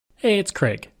Hey, it's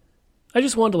Craig. I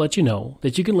just wanted to let you know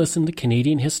that you can listen to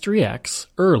Canadian History X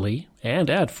early and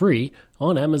ad-free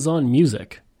on Amazon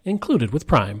Music, included with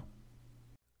Prime.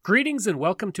 Greetings and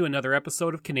welcome to another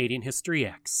episode of Canadian History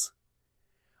X.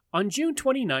 On June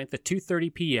 29th at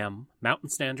 2:30 p.m. Mountain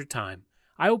Standard Time,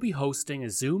 I will be hosting a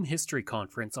Zoom history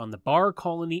conference on the Bar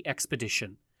Colony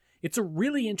Expedition. It's a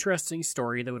really interesting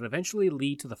story that would eventually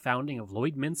lead to the founding of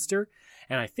Lloydminster,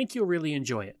 and I think you'll really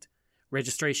enjoy it.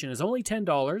 Registration is only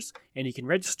 $10, and you can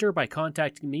register by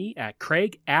contacting me at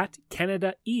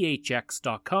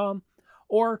craig@canadaehx.com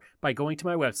or by going to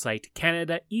my website,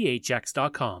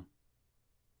 canadaehx.com.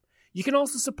 You can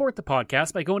also support the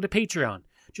podcast by going to Patreon.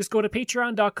 Just go to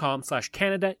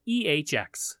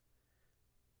patreon.com/CanadaEHX.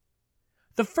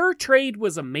 The fur trade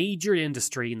was a major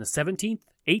industry in the 17th,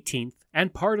 18th,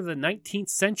 and part of the 19th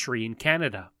century in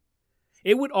Canada.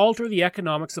 It would alter the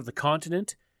economics of the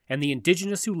continent and the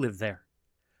indigenous who lived there.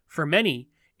 For many,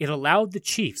 it allowed the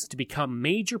chiefs to become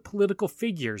major political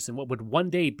figures in what would one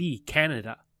day be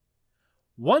Canada.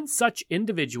 One such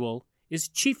individual is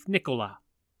Chief Nicola.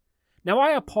 Now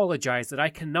I apologize that I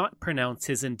cannot pronounce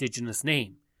his indigenous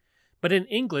name, but in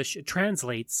English it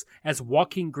translates as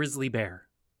Walking Grizzly Bear.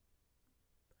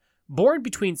 Born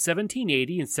between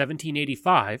 1780 and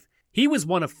 1785, he was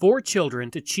one of 4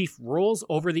 children to Chief Rolls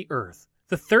Over the Earth,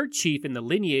 the third chief in the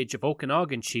lineage of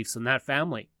Okanagan chiefs in that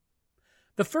family.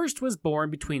 The first was born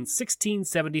between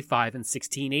 1675 and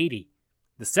 1680.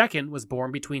 The second was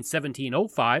born between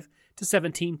 1705 to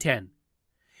 1710.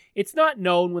 It's not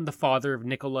known when the father of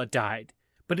Nicola died,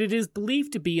 but it is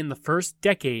believed to be in the first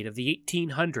decade of the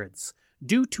 1800s,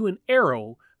 due to an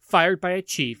arrow fired by a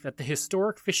chief at the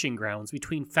historic fishing grounds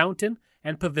between Fountain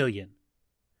and Pavilion.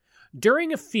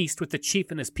 During a feast with the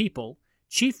chief and his people,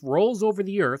 Chief Rolls Over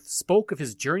the Earth spoke of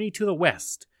his journey to the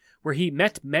west, where he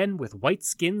met men with white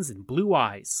skins and blue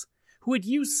eyes, who had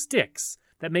used sticks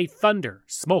that made thunder,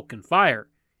 smoke, and fire,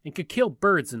 and could kill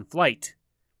birds in flight.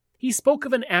 He spoke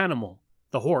of an animal,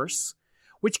 the horse,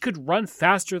 which could run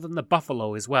faster than the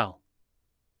buffalo as well.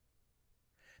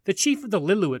 The chief of the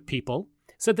Lillooet people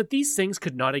said that these things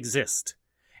could not exist,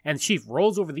 and Chief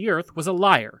Rolls Over the Earth was a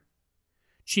liar.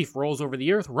 Chief Rolls Over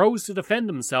the Earth rose to defend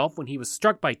himself when he was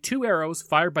struck by 2 arrows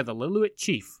fired by the Lillooet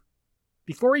chief.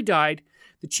 Before he died,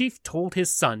 the chief told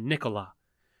his son, Nicola,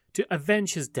 to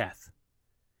avenge his death.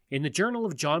 In the journal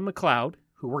of John MacLeod,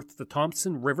 who worked at the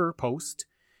Thompson River Post,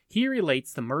 he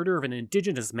relates the murder of an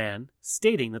indigenous man,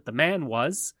 stating that the man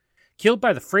was killed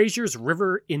by the Fraser's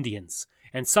River Indians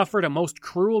and suffered a most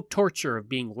cruel torture of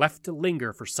being left to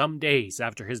linger for some days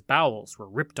after his bowels were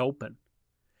ripped open.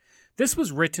 This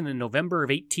was written in November of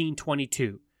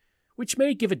 1822, which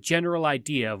may give a general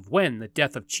idea of when the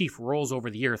death of Chief Rolls Over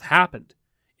the Earth happened,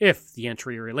 if the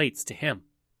entry relates to him.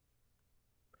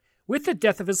 With the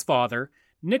death of his father,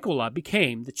 Nicola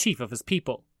became the chief of his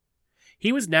people.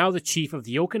 He was now the chief of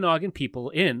the Okanagan people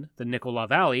in the Nicola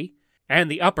Valley and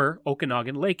the upper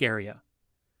Okanagan Lake area.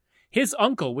 His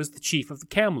uncle was the chief of the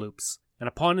Kamloops, and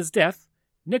upon his death,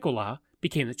 Nicola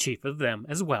became the chief of them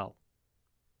as well.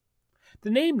 The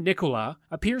name Nicola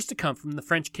appears to come from the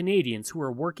French Canadians who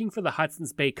were working for the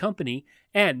Hudson's Bay Company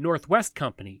and Northwest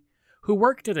Company, who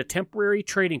worked at a temporary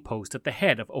trading post at the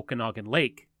head of Okanagan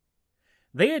Lake.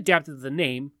 They adapted the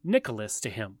name Nicholas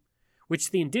to him, which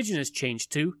the indigenous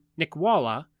changed to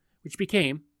Nikwala, which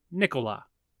became Nicola.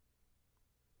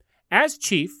 As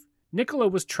chief, Nicola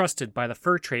was trusted by the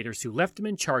fur traders who left him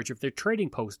in charge of their trading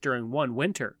post during one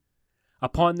winter.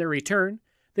 Upon their return,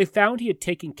 they found he had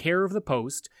taken care of the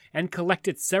post and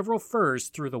collected several furs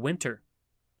through the winter.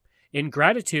 In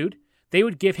gratitude, they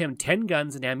would give him 10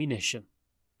 guns and ammunition.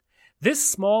 This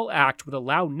small act would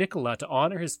allow Nicola to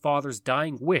honor his father's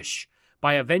dying wish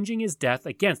by avenging his death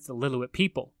against the Lillooet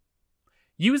people.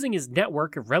 Using his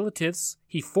network of relatives,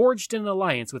 he forged an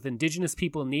alliance with indigenous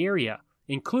people in the area,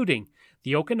 including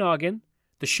the Okanagan,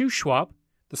 the Shuswap,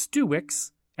 the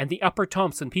Stewiks, and the Upper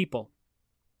Thompson people.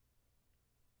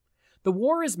 The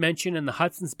war is mentioned in the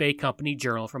Hudson's Bay Company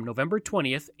Journal from November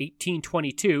 20th,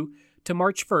 1822 to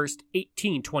March 1st,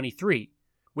 1823,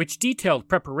 which detailed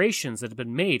preparations that had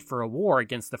been made for a war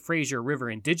against the Fraser River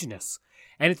Indigenous,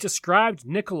 and it described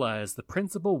Nicola as the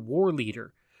principal war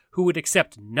leader who would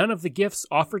accept none of the gifts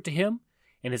offered to him,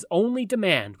 and his only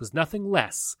demand was nothing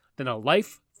less than a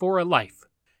life for a life.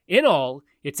 In all,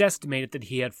 it's estimated that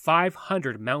he had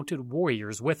 500 mounted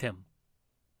warriors with him.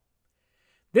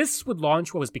 This would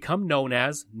launch what was become known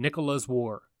as Nicola's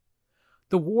War.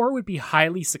 The war would be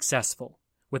highly successful,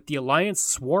 with the alliance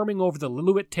swarming over the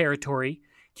Lillooet territory,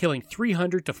 killing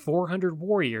 300 to 400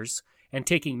 warriors and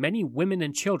taking many women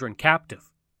and children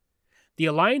captive. The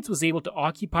Alliance was able to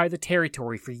occupy the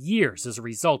territory for years as a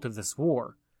result of this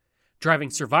war, driving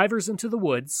survivors into the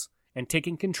woods and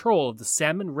taking control of the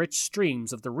salmon-rich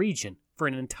streams of the region for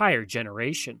an entire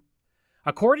generation.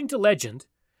 According to legend,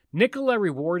 Nicola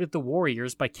rewarded the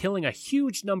warriors by killing a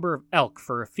huge number of elk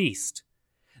for a feast.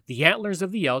 The antlers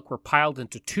of the elk were piled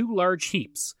into 2 large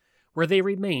heaps, where they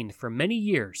remained for many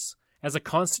years as a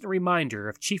constant reminder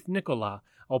of Chief Nicola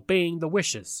obeying the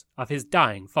wishes of his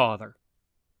dying father.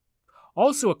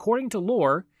 Also, according to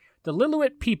lore, the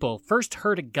Lillooet people first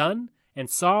heard a gun and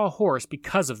saw a horse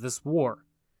because of this war.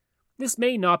 This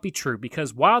may not be true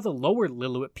because while the lower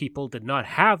Lillooet people did not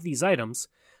have these items,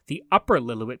 the upper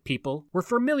Lillooet people were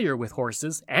familiar with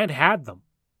horses and had them.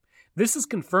 This is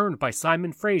confirmed by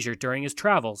Simon Fraser during his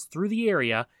travels through the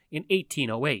area in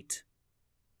 1808.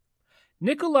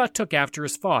 Nicola took after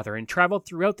his father and traveled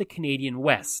throughout the Canadian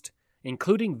West,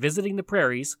 including visiting the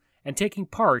prairies and taking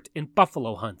part in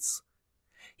buffalo hunts.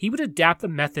 He would adapt the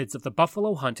methods of the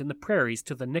buffalo hunt in the prairies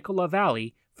to the Nicola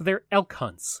Valley for their elk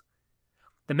hunts.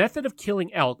 The method of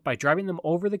killing elk by driving them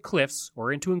over the cliffs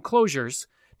or into enclosures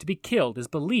to be killed is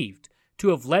believed to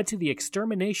have led to the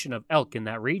extermination of elk in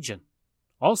that region.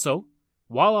 Also,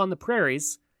 while on the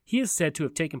prairies, he is said to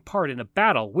have taken part in a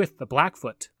battle with the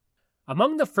Blackfoot.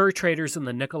 Among the fur traders in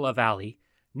the Nicola Valley,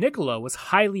 Nicola was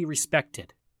highly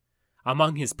respected.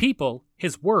 Among his people,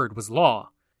 his word was law,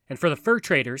 and for the fur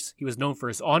traders, he was known for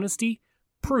his honesty,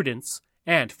 prudence,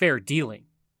 and fair dealing.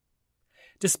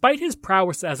 Despite his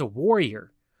prowess as a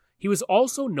warrior, he was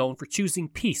also known for choosing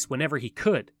peace whenever he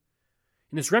could,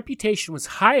 and his reputation was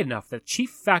high enough that Chief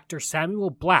Factor Samuel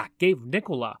Black gave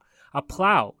Nicola a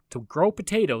plow to grow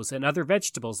potatoes and other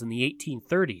vegetables in the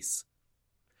 1830s.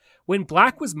 When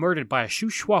Black was murdered by a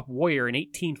Shuswap warrior in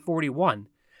 1841,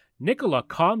 Nicola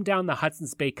calmed down the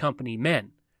Hudson's Bay Company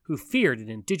men, who feared an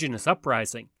indigenous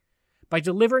uprising, by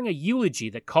delivering a eulogy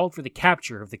that called for the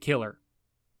capture of the killer.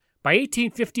 By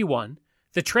 1851,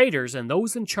 the traders and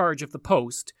those in charge of the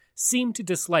post seemed to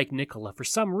dislike Nicola for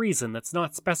some reason that's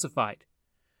not specified.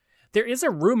 There is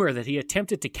a rumor that he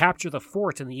attempted to capture the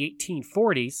fort in the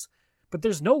 1840s, but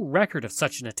there's no record of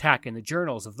such an attack in the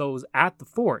journals of those at the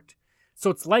fort, so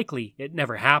it's likely it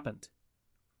never happened.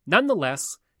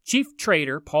 Nonetheless, Chief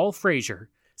Trader Paul Fraser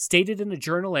stated in a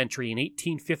journal entry in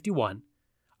 1851,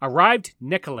 "Arrived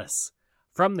Nicholas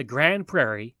from the Grand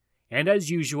Prairie, and as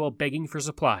usual begging for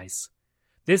supplies.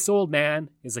 This old man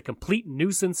is a complete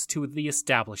nuisance to the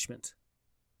establishment."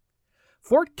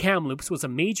 Fort Kamloops was a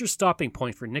major stopping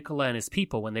point for Nicola and his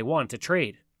people when they wanted to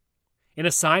trade. In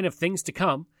a sign of things to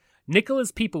come,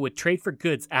 Nicola's people would trade for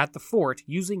goods at the fort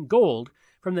using gold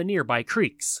from the nearby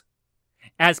creeks.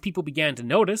 As people began to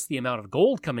notice the amount of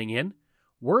gold coming in,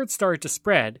 word started to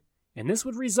spread, and this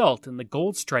would result in the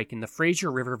gold strike in the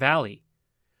Fraser River Valley.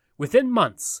 Within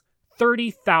months,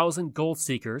 30,000 gold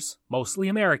seekers, mostly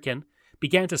American,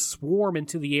 began to swarm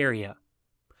into the area.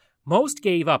 Most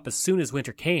gave up as soon as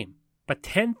winter came, but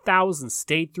 10,000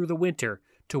 stayed through the winter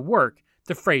to work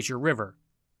the Fraser River.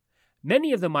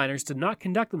 Many of the miners did not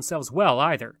conduct themselves well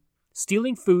either,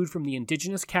 stealing food from the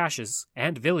indigenous caches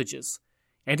and villages,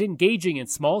 and engaging in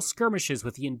small skirmishes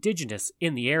with the indigenous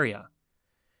in the area.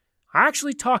 I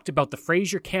actually talked about the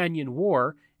Fraser Canyon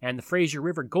War and the Fraser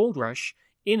River Gold Rush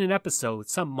in an episode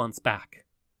some months back.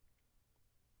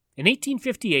 In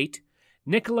 1858,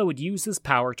 Nicola would use his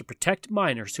power to protect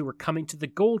miners who were coming to the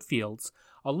gold fields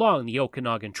along the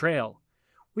Okanagan Trail,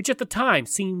 which at the time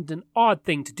seemed an odd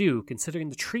thing to do considering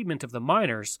the treatment of the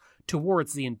miners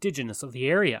towards the indigenous of the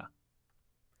area.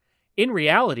 In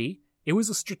reality, it was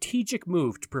a strategic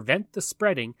move to prevent the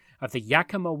spreading of the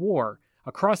Yakima War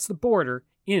across the border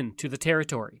into the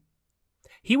territory.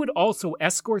 He would also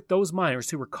escort those miners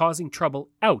who were causing trouble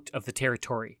out of the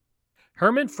territory.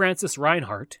 Herman Francis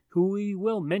Reinhardt, who we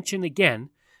will mention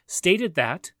again, stated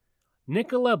that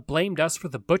Nicola blamed us for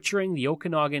the butchering the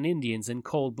Okanagan Indians in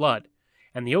cold blood,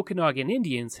 and the Okanagan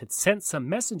Indians had sent some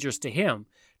messengers to him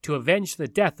to avenge the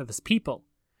death of his people.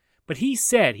 But he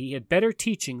said he had better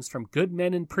teachings from good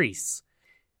men and priests.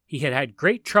 He had had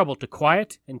great trouble to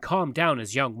quiet and calm down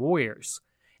his young warriors,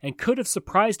 and could have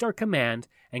surprised our command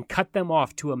and cut them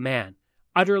off to a man,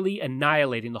 utterly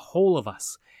annihilating the whole of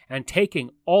us, and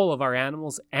taking all of our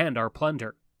animals and our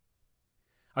plunder.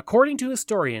 According to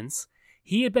historians,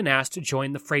 he had been asked to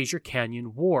join the Fraser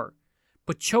Canyon War,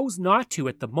 but chose not to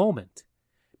at the moment.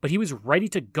 But he was ready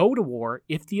to go to war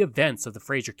if the events of the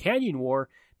Fraser Canyon War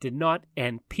did not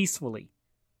end peacefully.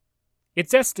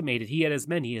 It's estimated he had as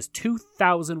many as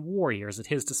 2,000 warriors at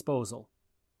his disposal.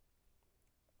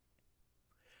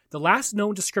 The last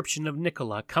known description of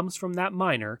Nicola comes from that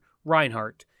miner,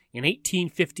 Reinhardt, in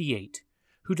 1858,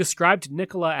 who described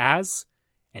Nicola as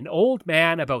an old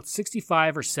man about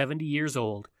 65 or 70 years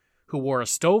old who wore a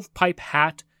stovepipe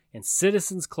hat and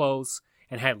citizen's clothes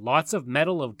and had lots of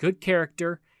medal of good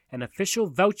character and official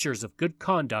vouchers of good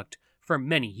conduct for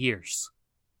many years.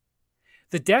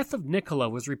 The death of Nicola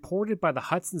was reported by the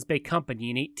Hudson's Bay Company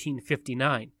in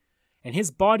 1859, and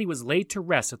his body was laid to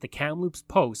rest at the Kamloops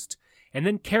Post and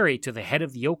then carried to the head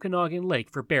of the Okanagan Lake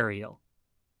for burial.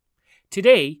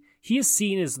 Today, he is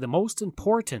seen as the most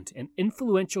important and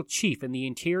influential chief in the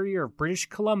interior of British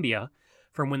Columbia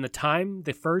from when the time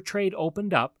the fur trade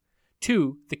opened up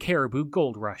to the Cariboo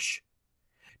Gold Rush.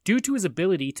 Due to his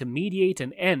ability to mediate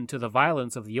an end to the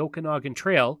violence of the Okanagan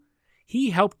Trail,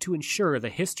 he helped to ensure the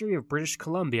history of British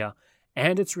Columbia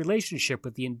and its relationship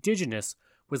with the Indigenous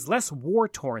was less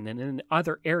war-torn than in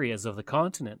other areas of the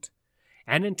continent.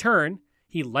 And in turn,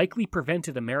 he likely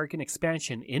prevented American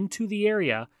expansion into the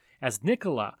area as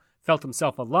Nicola felt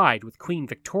himself allied with Queen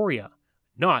Victoria,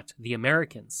 not the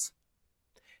Americans.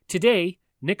 Today,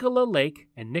 Nicola Lake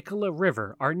and Nicola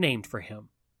River are named for him.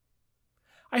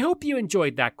 I hope you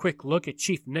enjoyed that quick look at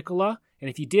Chief Nicola, and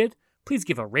if you did, please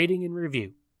give a rating and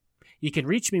review. You can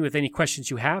reach me with any questions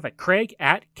you have at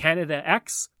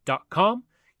craig@canadax.com,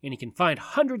 and you can find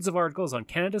hundreds of articles on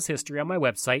Canada's history on my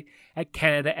website at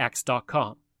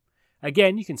canadax.com.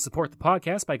 Again, you can support the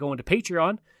podcast by going to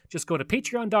Patreon. Just go to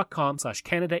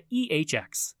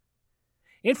patreon.com/CanadaEHX.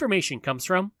 Information comes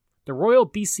from the Royal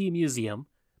BC Museum,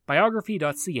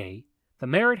 biography.ca, the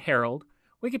Merritt Herald,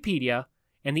 Wikipedia,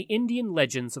 and the Indian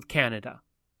Legends of Canada.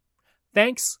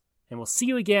 Thanks, and we'll see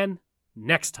you again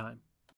next time.